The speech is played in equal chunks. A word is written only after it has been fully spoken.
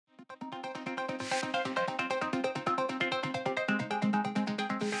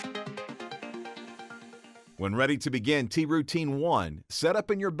When ready to begin Tee Routine 1, set up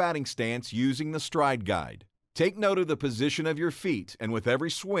in your batting stance using the stride guide. Take note of the position of your feet, and with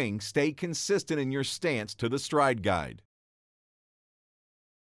every swing, stay consistent in your stance to the stride guide.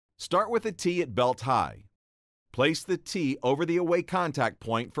 Start with a tee at belt high. Place the tee over the away contact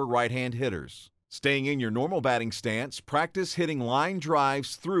point for right-hand hitters. Staying in your normal batting stance, practice hitting line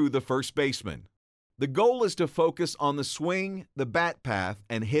drives through the first baseman. The goal is to focus on the swing, the bat path,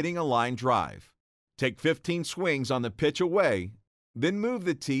 and hitting a line drive. Take 15 swings on the pitch away, then move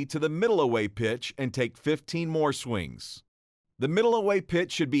the tee to the middle away pitch and take 15 more swings. The middle away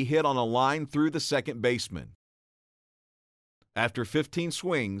pitch should be hit on a line through the second baseman. After 15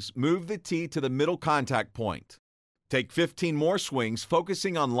 swings, move the tee to the middle contact point. Take 15 more swings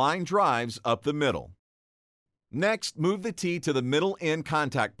focusing on line drives up the middle. Next, move the tee to the middle end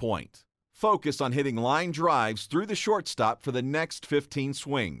contact point. Focus on hitting line drives through the shortstop for the next 15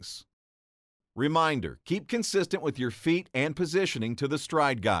 swings. Reminder, keep consistent with your feet and positioning to the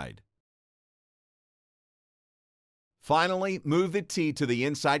stride guide. Finally, move the tee to the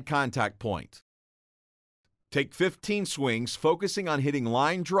inside contact point. Take 15 swings focusing on hitting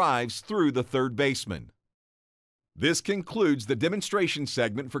line drives through the third baseman. This concludes the demonstration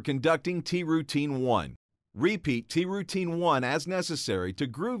segment for conducting Tee Routine 1. Repeat Tee Routine 1 as necessary to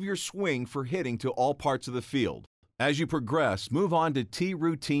groove your swing for hitting to all parts of the field. As you progress, move on to Tee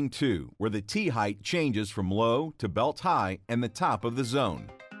Routine 2, where the tee height changes from low to belt high and the top of the zone.